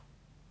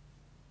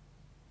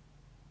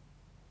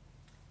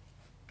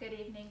Good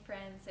evening,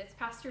 friends. It's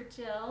Pastor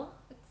Jill,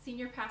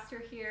 senior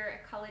pastor here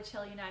at College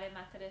Hill United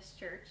Methodist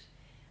Church.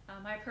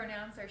 My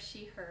pronouns are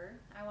she, her.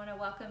 I want to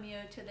welcome you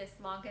to this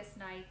longest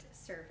night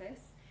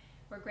service.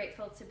 We're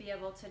grateful to be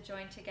able to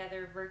join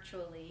together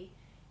virtually,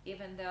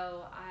 even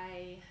though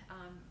I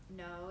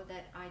know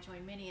that I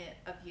join many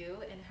of you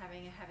in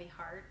having a heavy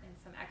heart and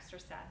some extra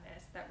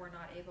sadness that we're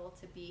not able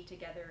to be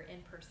together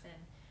in person.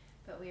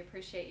 But we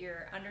appreciate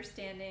your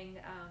understanding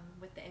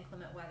with the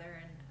inclement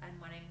weather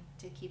and wanting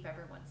to keep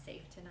everyone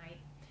safe tonight.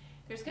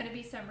 There's going to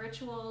be some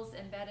rituals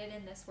embedded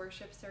in this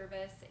worship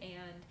service,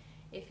 and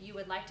if you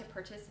would like to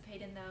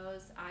participate in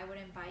those, I would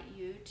invite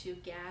you to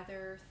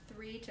gather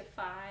 3 to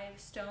 5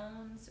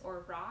 stones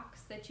or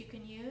rocks that you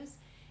can use,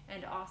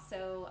 and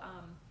also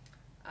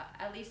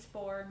at least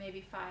 4,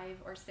 maybe 5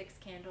 or 6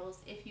 candles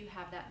if you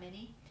have that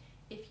many.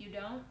 If you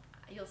don't,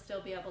 you'll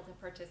still be able to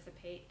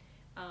participate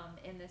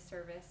in this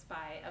service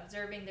by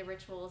observing the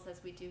rituals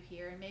as we do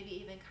here, and maybe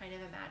even kind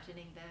of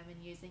imagining them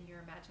and using your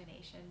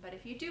imagination. But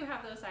if you do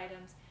have those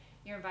items,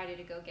 you're invited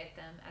to go get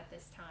them at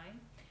this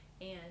time,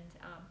 and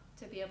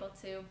to be able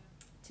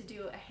to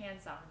do a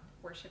hands-on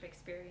worship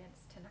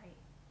experience tonight.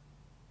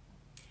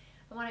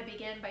 I want to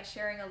begin by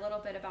sharing a little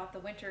bit about the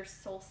winter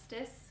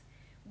solstice.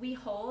 We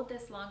hold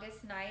this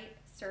longest night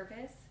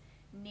service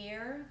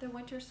near the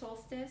winter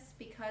solstice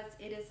because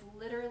it is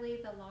literally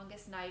the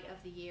longest night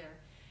of the year.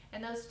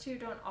 And those two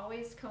don't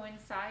always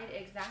coincide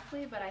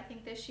exactly, but I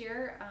think this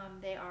year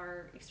they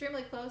are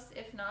extremely close.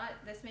 If not,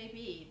 this may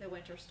be the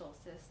winter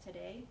solstice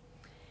today.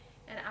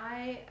 And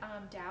I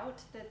doubt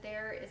that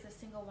there is a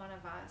single one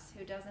of us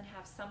who doesn't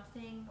have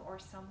something or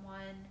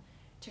someone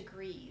to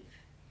grieve.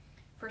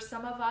 For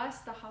some of us,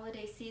 the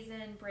holiday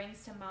season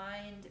brings to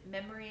mind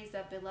memories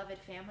of beloved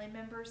family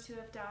members who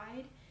have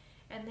died.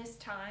 And this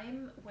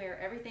time, where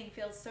everything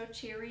feels so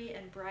cheery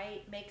and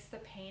bright, makes the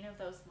pain of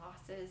those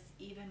losses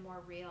even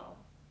more real.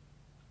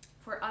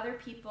 For other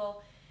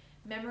people,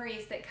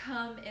 memories that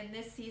come in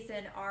this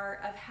season are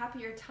of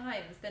happier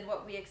times than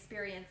what we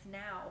experience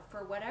now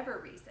for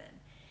whatever reason.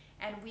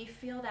 And we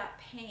feel that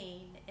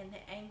pain in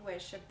the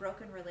anguish of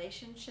broken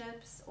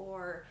relationships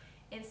or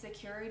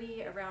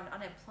insecurity around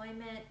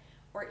unemployment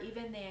or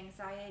even the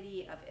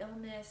anxiety of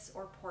illness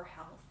or poor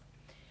health.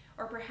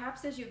 Or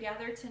perhaps as you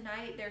gather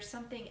tonight, there's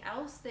something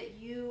else that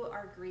you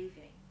are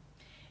grieving.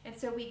 And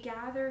so we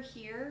gather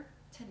here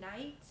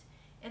tonight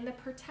in the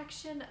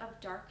protection of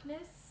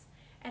darkness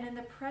and in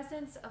the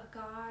presence of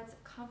God's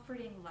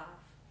comforting love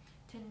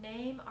to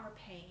name our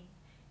pain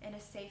in a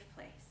safe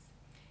place.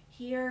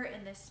 Here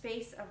in this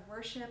space of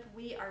worship,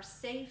 we are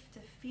safe to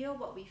feel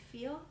what we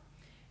feel,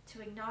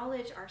 to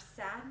acknowledge our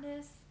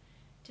sadness,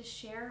 to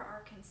share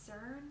our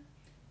concern,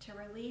 to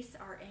release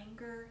our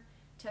anger,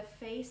 to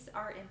face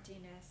our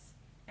emptiness,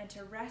 and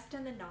to rest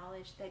in the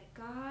knowledge that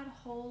God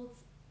holds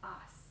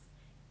us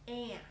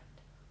and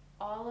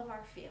all of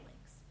our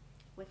feelings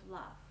with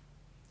love.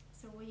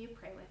 So will you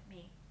pray with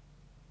me?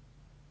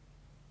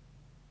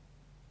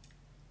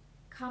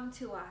 Come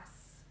to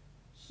us,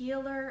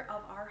 healer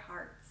of our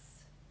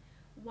hearts.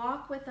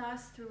 Walk with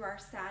us through our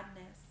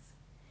sadness.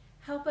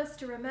 Help us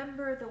to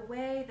remember the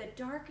way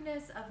the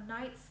darkness of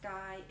night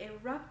sky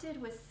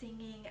erupted with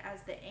singing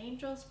as the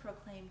angels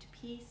proclaimed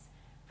peace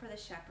for the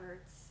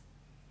shepherds.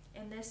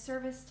 In this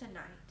service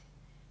tonight,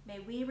 may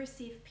we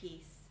receive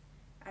peace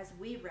as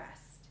we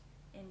rest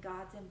in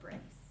God's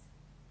embrace.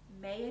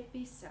 May it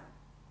be so.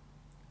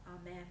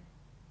 Amen.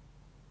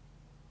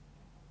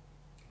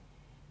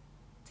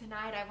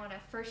 Tonight I want to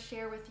first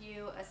share with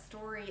you a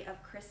story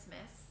of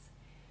Christmas.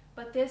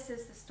 But this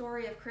is the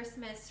story of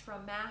Christmas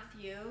from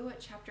Matthew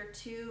chapter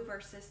 2,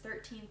 verses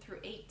 13 through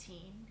 18.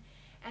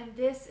 And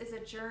this is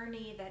a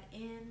journey that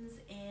ends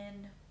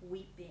in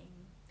weeping.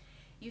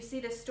 You see,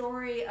 the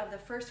story of the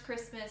first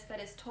Christmas that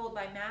is told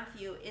by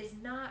Matthew is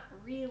not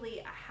really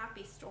a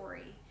happy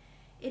story.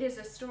 It is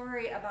a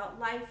story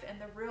about life in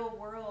the real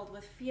world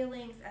with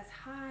feelings as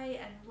high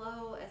and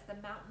low as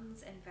the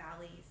mountains and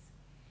valleys.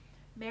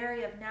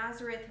 Mary of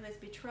Nazareth, who is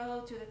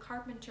betrothed to the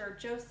carpenter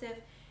Joseph,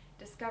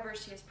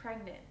 discovers she is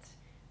pregnant.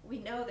 We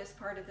know this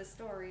part of the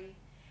story.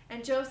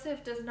 And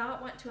Joseph does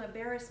not want to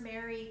embarrass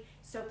Mary,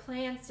 so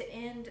plans to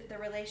end the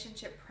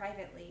relationship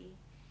privately.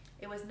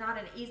 It was not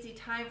an easy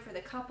time for the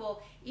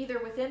couple, either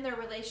within their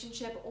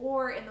relationship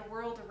or in the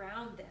world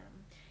around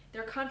them.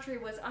 Their country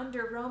was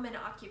under Roman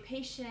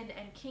occupation,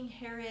 and King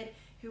Herod,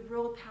 who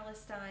ruled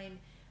Palestine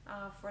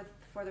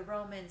for the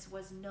Romans,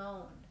 was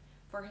known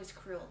for his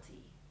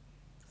cruelty.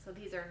 So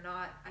these are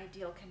not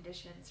ideal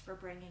conditions for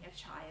bringing a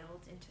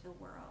child into the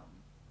world.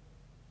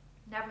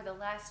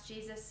 Nevertheless,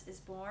 Jesus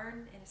is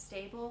born in a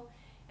stable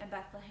in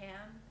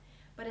Bethlehem,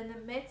 but in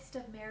the midst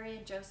of Mary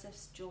and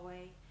Joseph's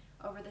joy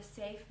over the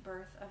safe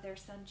birth of their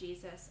son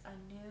Jesus,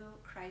 a new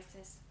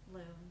crisis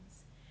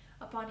looms.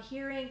 Upon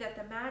hearing that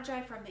the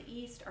Magi from the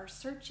east are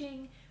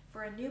searching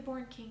for a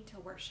newborn king to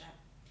worship,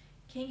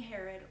 King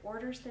Herod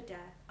orders the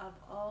death of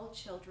all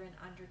children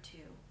under 2.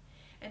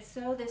 And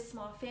so this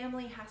small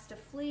family has to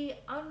flee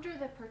under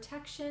the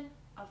protection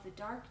of the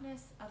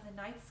darkness of the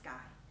night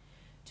sky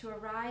to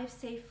arrive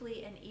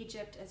safely in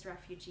Egypt as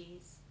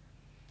refugees.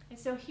 And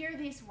so hear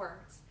these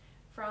words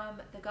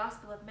from the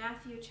Gospel of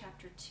Matthew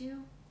chapter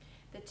 2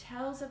 that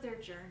tells of their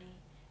journey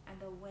and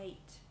the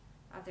weight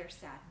of their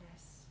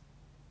sadness.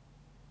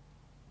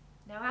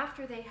 Now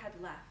after they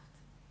had left,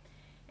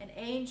 an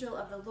angel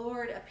of the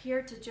Lord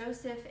appeared to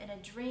Joseph in a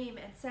dream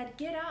and said,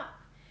 "Get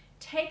up,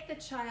 take the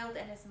child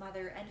and his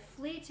mother and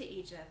flee to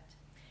Egypt,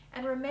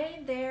 and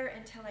remain there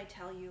until I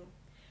tell you,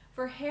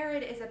 for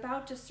Herod is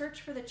about to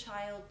search for the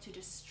child to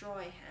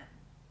destroy him."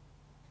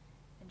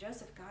 And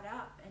Joseph got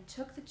up and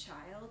took the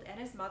child and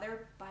his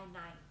mother by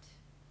night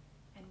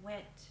and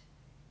went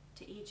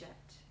to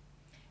Egypt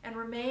and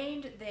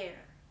remained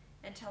there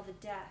until the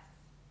death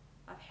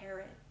of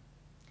Herod.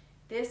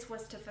 This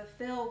was to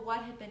fulfill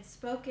what had been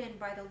spoken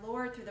by the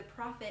Lord through the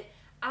prophet,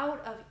 "Out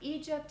of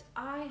Egypt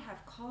I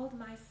have called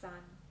my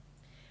son."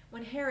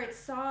 When Herod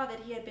saw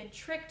that he had been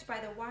tricked by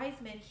the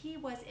wise men, he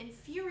was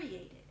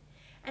infuriated,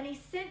 and he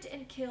sent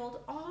and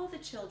killed all the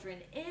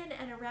children in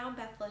and around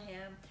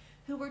Bethlehem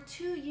who were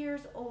 2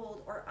 years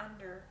old or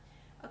under,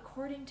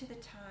 according to the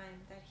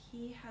time that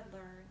he had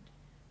learned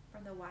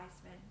from the wise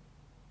men.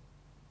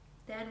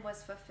 Then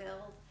was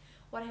fulfilled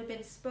what had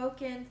been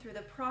spoken through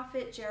the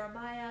prophet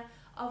Jeremiah.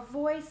 A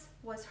voice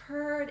was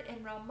heard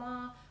in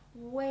Ramah,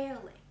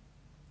 wailing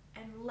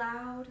and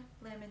loud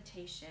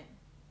lamentation,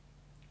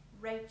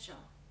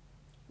 Rachel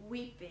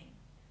weeping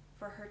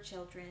for her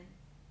children.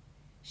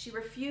 She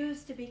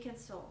refused to be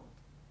consoled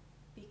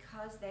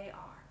because they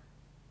are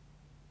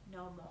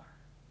no more.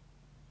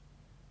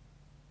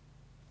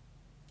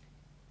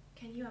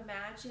 Can you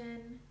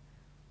imagine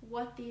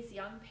what these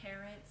young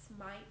parents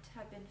might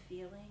have been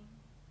feeling?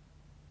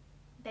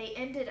 They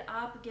ended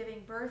up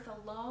giving birth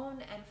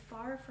alone and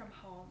far from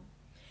home.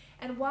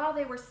 And while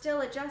they were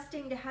still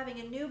adjusting to having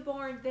a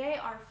newborn, they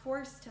are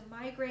forced to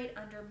migrate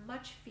under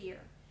much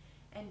fear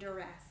and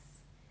duress.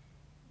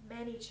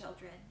 Many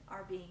children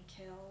are being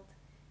killed.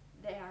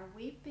 They are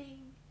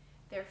weeping.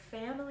 Their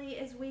family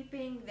is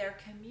weeping. Their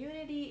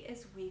community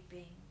is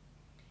weeping.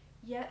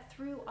 Yet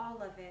through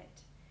all of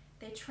it,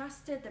 they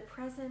trusted the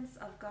presence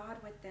of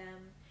God with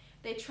them.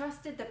 They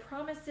trusted the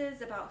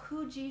promises about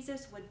who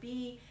Jesus would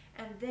be,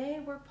 and they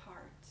were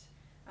part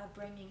of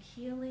bringing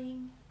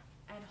healing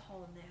and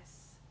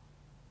wholeness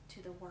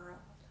to the world.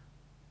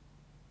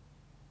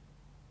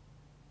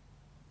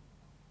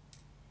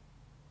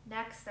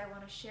 Next, I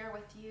want to share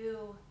with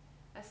you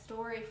a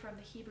story from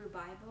the Hebrew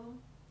Bible,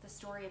 the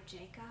story of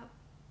Jacob,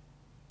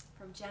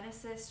 from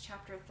Genesis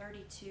chapter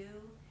 32,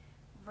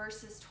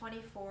 verses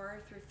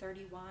 24 through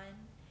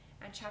 31,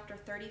 and chapter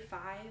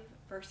 35,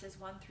 verses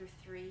 1 through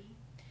 3.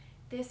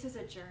 This is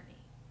a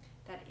journey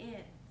that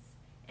ends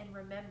in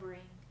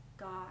remembering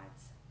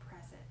God's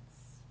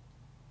presence.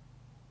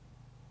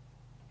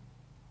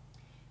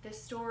 The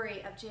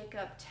story of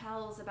Jacob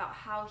tells about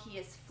how he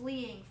is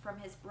fleeing from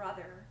his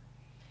brother,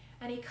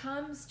 and he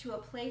comes to a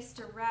place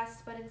to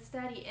rest, but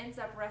instead he ends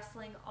up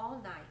wrestling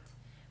all night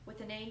with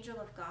an angel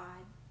of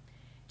God.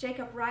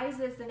 Jacob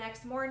rises the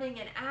next morning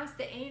and asks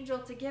the angel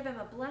to give him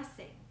a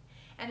blessing,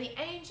 and the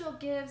angel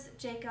gives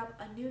Jacob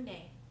a new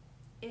name,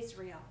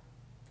 Israel,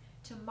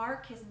 to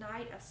mark his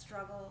night of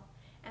struggle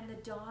and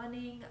the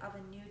dawning of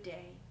a new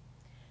day.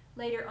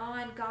 Later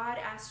on, God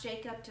asked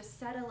Jacob to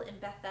settle in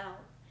Bethel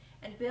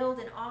and build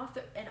an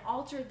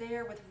altar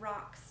there with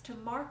rocks to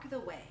mark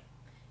the way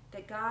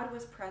that God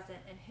was present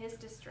in his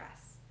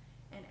distress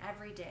and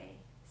every day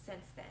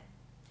since then.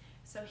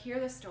 So hear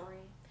the story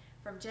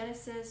from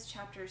Genesis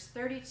chapters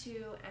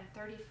 32 and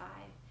 35,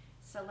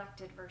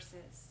 selected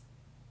verses.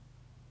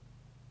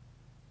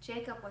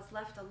 Jacob was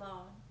left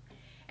alone,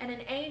 and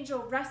an angel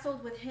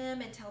wrestled with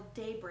him until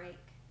daybreak.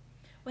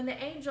 When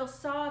the angel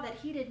saw that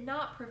he did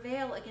not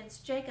prevail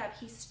against Jacob,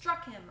 he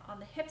struck him on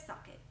the hip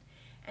socket,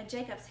 and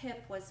Jacob's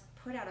hip was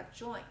put out of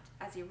joint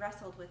as he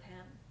wrestled with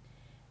him.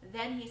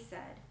 Then he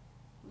said,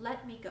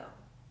 "Let me go,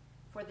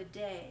 for the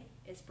day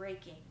is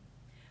breaking."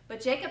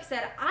 But Jacob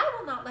said, "I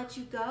will not let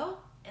you go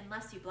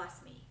unless you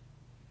bless me."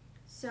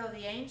 So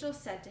the angel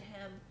said to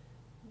him,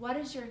 "What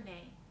is your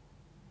name?"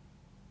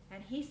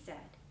 And he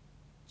said,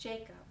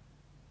 "Jacob."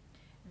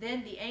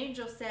 Then the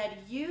angel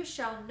said, "You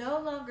shall no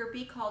longer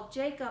be called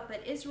Jacob,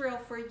 but Israel,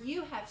 for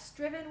you have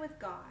striven with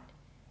God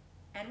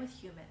and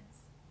with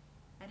humans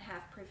and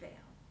have prevailed."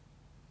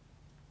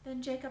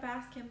 Then Jacob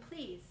asked him,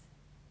 "Please,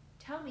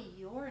 tell me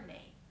your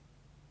name."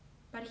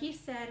 But he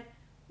said,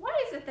 "What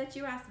is it that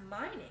you ask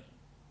my name?"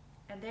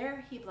 And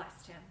there he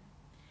blessed him.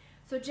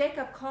 So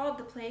Jacob called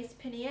the place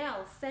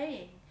Peniel,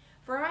 saying,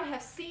 "For I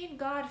have seen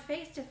God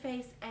face to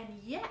face,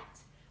 and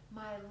yet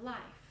my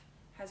life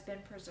has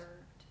been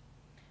preserved."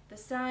 The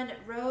sun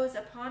rose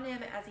upon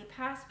him as he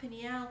passed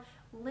Peniel,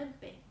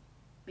 limping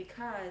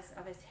because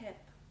of his hip.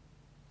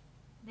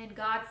 Then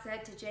God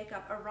said to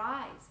Jacob,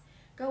 "Arise,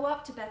 go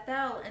up to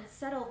Bethel and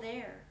settle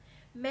there.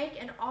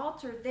 Make an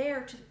altar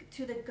there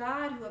to the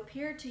God who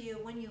appeared to you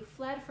when you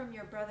fled from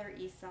your brother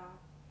Esau."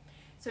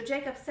 So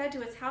Jacob said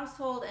to his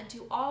household and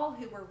to all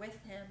who were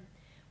with him,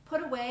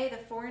 "Put away the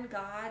foreign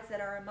gods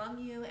that are among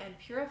you and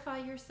purify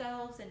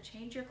yourselves and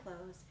change your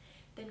clothes.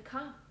 Then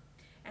come,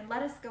 and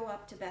let us go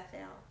up to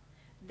Bethel.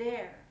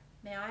 There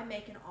may I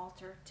make an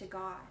altar to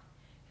God,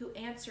 who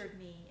answered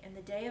me in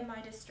the day of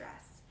my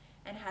distress,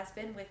 and has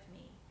been with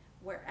me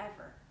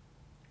wherever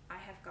I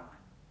have gone.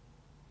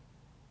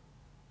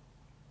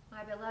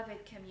 My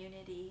beloved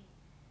community,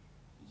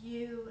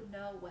 you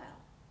know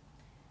well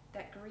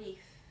that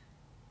grief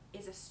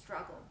is a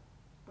struggle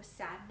with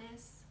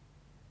sadness,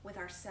 with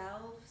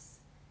ourselves,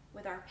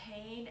 with our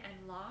pain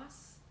and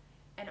loss,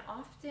 and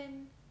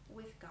often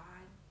with God.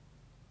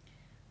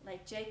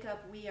 Like Jacob,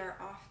 we are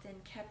often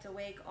kept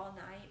awake all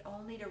night,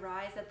 only to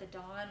rise at the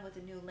dawn with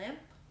a new limp,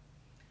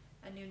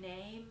 a new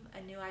name,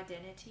 a new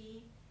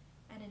identity,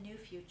 and a new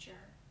future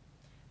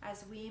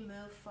as we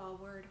move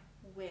forward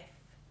with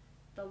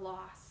the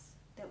loss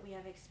that we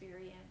have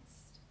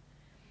experienced.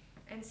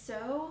 And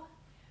so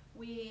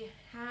we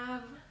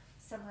have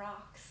some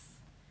rocks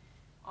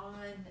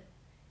on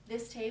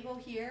this table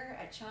here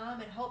at Chum,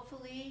 and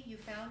hopefully you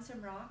found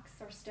some rocks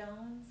or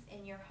stones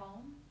in your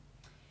home.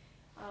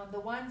 The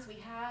ones we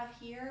have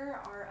here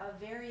are of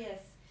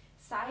various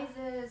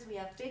sizes. We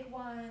have big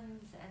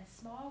ones and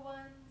small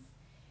ones.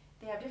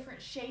 They have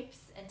different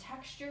shapes and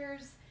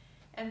textures,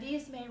 and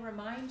these may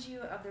remind you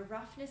of the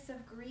roughness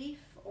of grief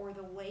or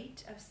the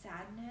weight of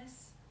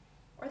sadness,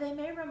 or they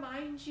may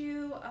remind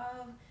you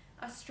of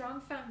a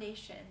strong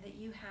foundation that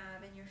you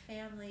have in your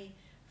family,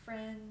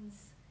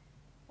 friends,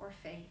 or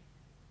faith.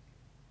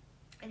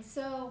 And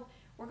so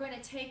we're going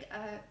to take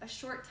a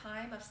short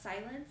time of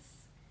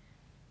silence.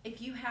 If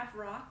you have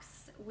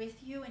rocks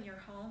with you in your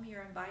home,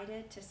 you're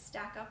invited to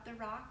stack up the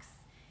rocks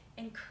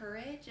in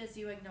courage as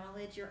you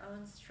acknowledge your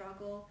own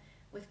struggle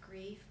with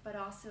grief, but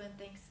also in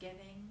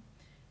thanksgiving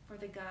for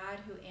the God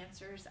who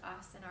answers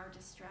us in our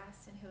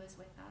distress and who is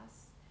with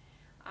us.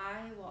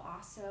 I will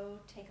also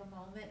take a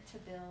moment to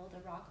build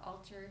a rock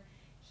altar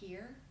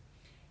here.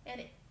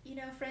 And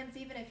friends,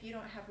 even if you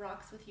don't have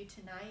rocks with you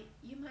tonight,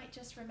 you might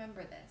just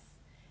remember this.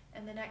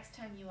 And the next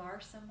time you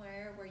are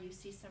somewhere where you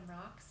see some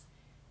rocks,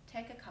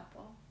 take a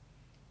couple.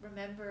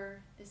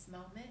 Remember this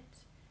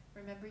moment.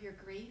 Remember your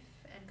grief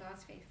and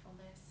God's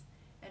faithfulness,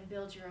 and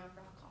build your own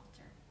rock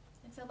altar.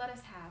 And so let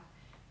us have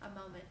a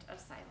moment of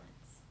silence.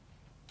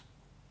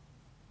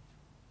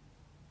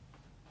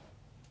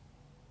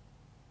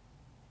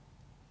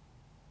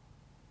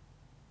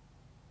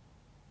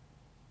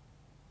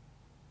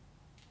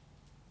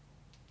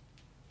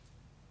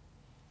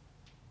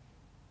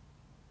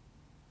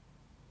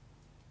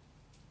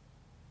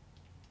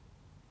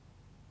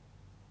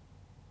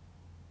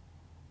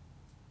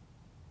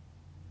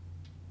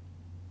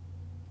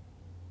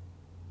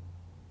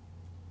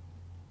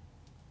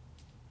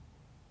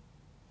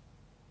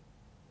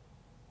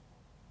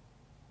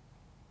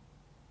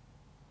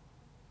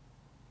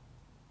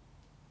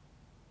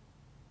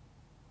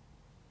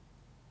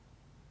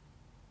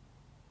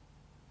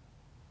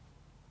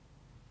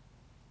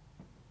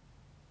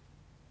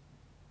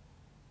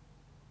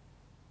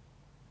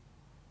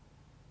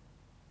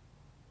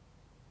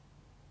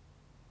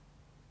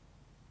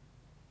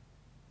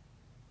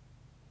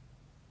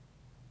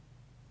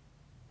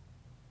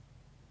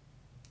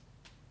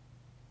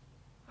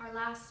 Our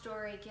last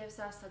story gives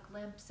us a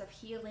glimpse of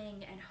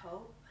healing and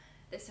hope.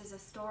 This is a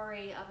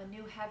story of a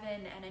new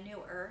heaven and a new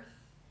earth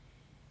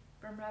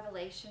from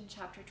Revelation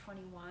chapter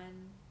 21,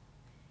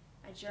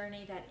 a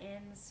journey that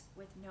ends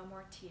with no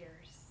more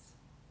tears.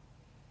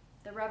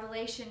 The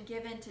revelation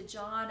given to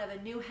John of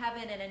a new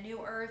heaven and a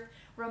new earth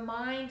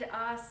remind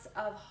us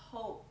of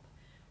hope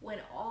when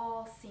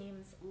all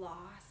seems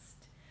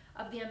lost,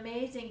 of the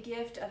amazing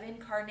gift of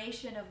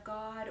incarnation of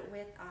God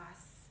with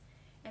us,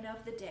 and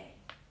of the day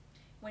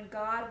when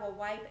God will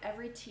wipe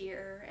every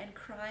tear and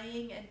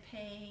crying and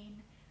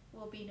pain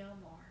will be no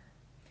more.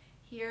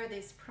 Hear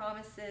these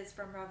promises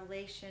from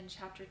Revelation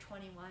chapter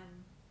 21.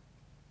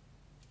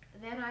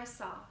 Then I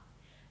saw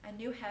a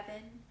new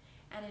heaven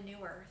and a new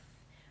earth.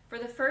 For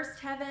the first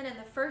heaven and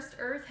the first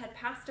earth had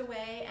passed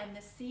away, and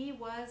the sea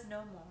was no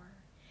more.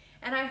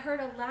 And I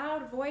heard a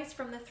loud voice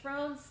from the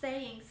throne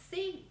saying,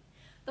 "See,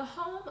 the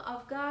home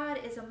of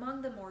God is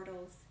among the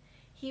mortals.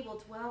 He will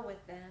dwell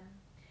with them.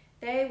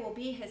 They will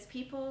be his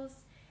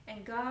peoples,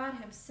 and God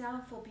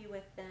himself will be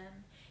with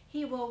them.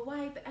 He will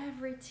wipe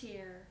every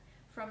tear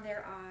from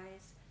their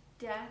eyes.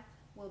 Death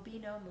will be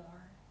no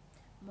more.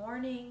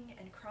 Mourning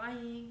and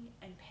crying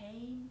and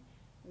pain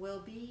will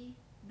be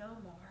no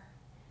more,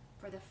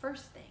 for the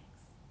first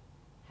things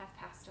have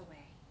passed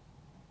away."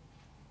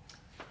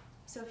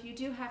 So if you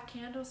do have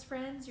candles,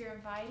 friends, you're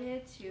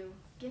invited to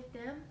get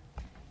them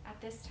at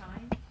this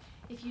time.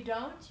 If you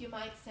don't, you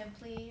might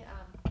simply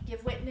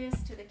give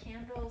witness to the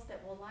candles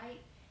that will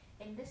light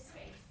in this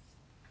space.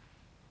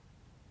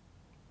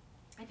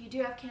 If you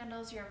do have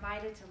candles, you're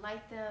invited to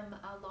light them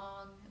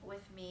along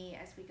with me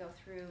as we go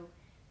through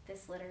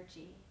this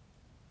liturgy.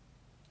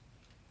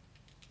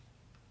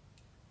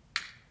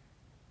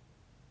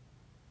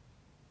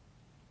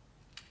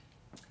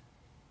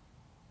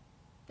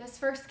 This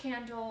first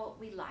candle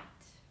we light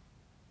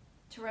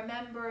to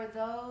remember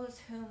those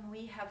whom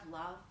we have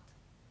loved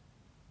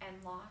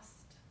and lost.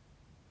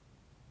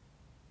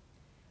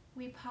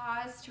 We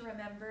pause to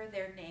remember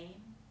their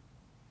name,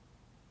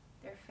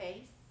 their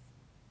face,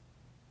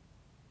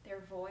 their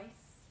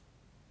voice,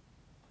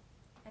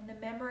 and the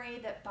memory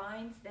that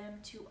binds them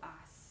to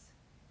us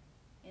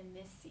in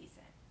this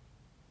season.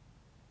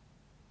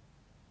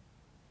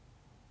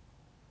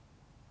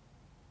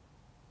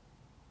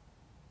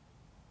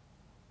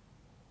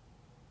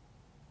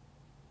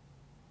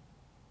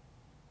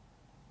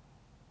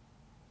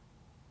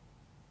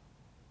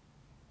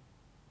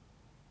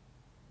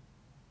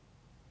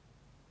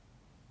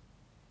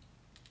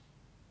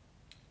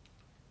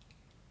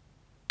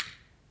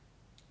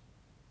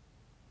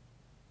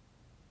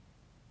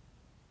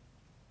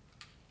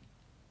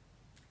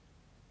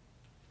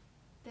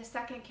 The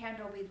second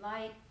candle we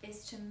light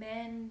is to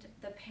mend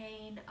the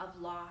pain of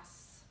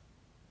loss,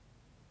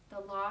 the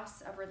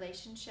loss of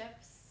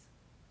relationships,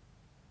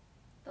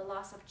 the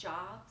loss of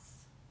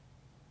jobs,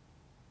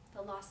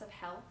 the loss of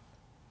health,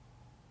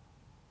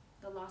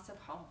 the loss of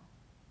home.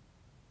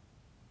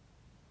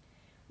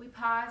 We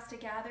pause to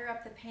gather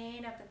up the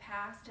pain of the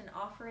past and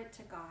offer it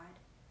to God,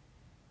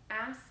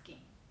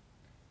 asking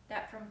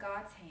that from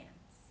God's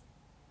hands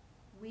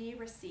we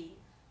receive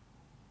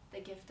the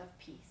gift of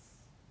peace.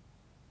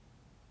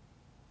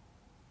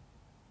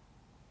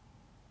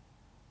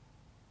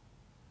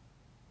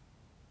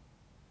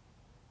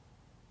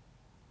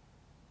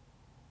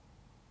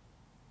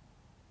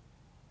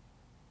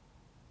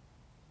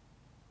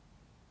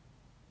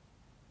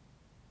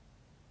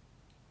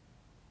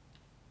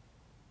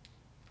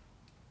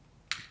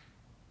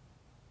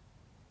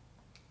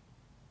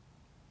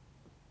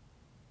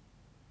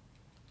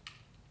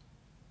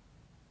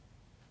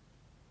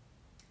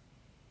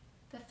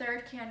 The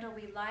third candle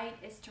we light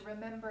is to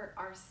remember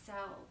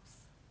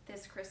ourselves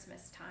this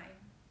Christmas time.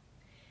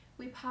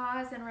 We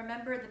pause and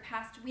remember the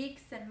past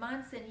weeks and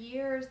months and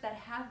years that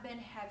have been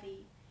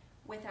heavy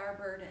with our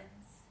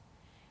burdens.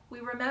 We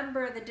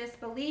remember the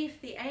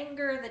disbelief, the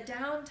anger, the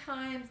down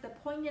times, the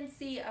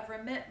poignancy of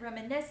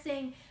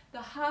reminiscing,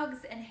 the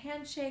hugs and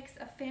handshakes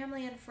of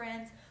family and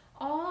friends,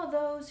 all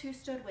those who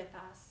stood with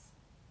us,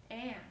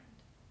 and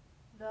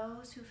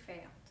those who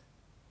failed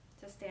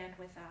to stand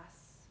with us.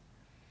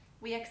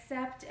 We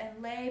accept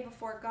and lay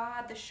before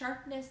God the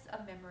sharpness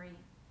of memory,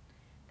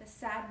 the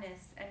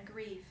sadness and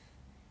grief,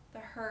 the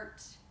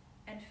hurt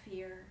and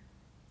fear,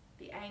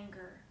 the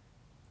anger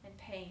and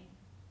pain.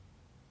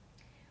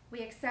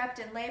 We accept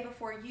and lay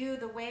before you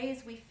the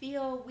ways we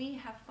feel we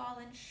have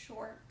fallen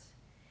short,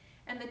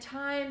 and the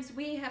times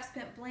we have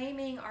spent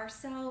blaming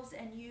ourselves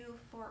and you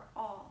for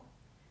all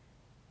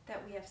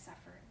that we have suffered.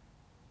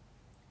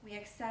 We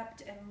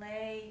accept and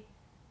lay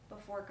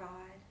before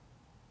God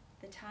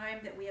the time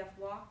that we have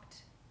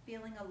walked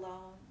feeling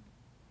alone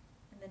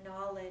in the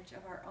knowledge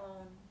of our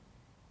own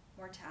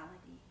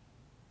mortality.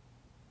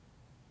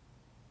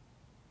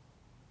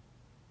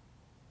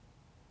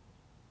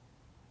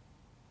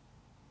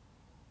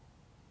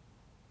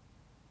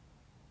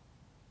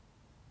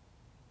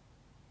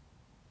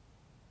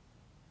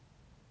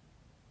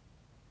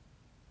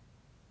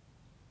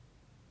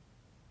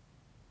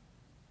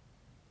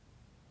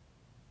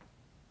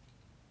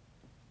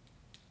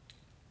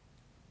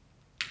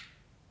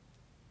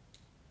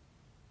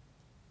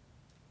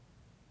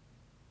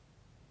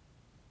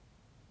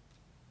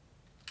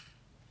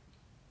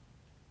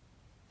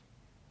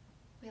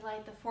 We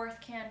light the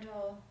fourth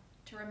candle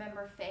to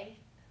remember faith,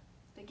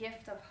 the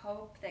gift of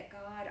hope that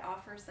God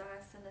offers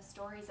us in the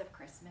stories of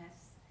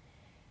Christmas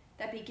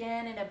that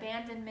begin in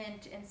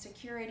abandonment,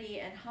 insecurity,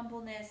 and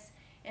humbleness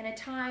in a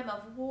time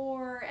of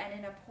war and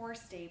in a poor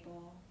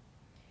stable.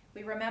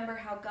 We remember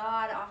how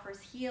God offers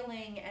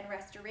healing and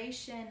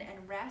restoration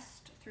and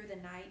rest through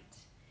the night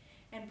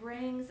and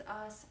brings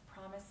us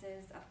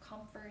promises of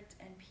comfort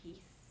and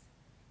peace.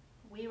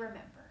 We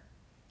remember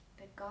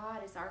that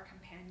God is our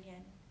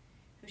companion,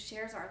 who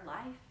shares our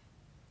life,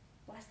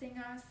 blessing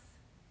us,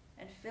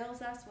 and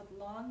fills us with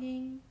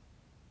longing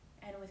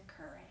and with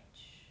courage.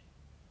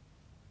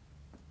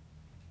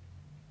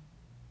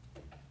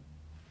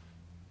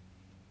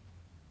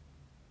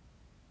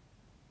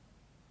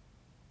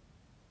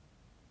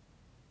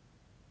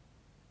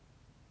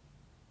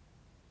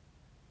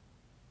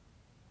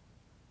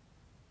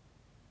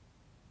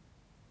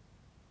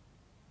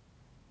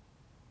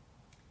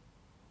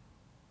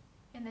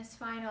 In this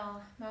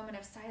final moment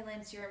of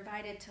silence, you're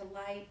invited to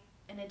light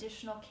an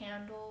additional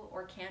candle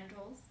or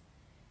candles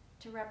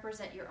to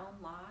represent your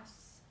own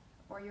loss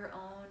or your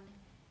own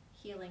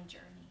healing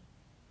journey.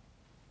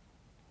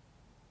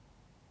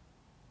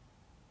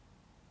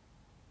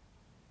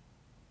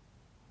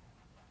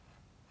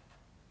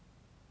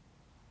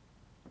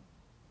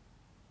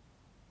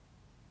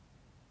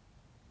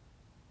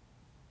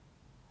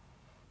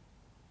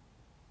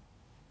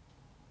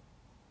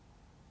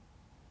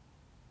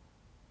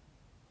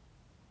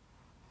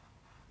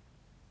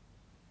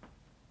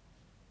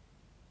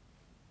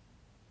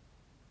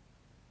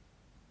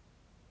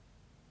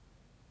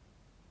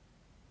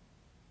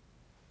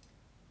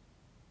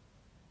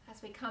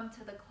 As we come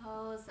to the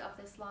close of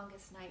this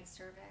longest night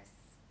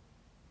service,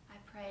 I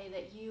pray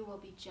that you will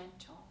be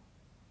gentle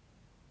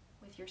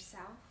with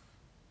yourself,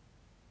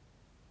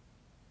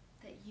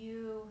 that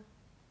you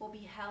will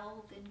be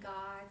held in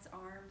God's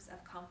arms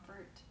of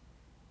comfort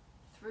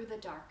through the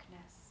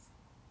darkness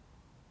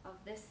of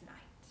this night.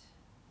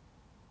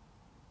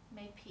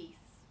 May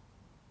peace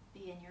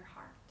be in your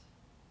heart.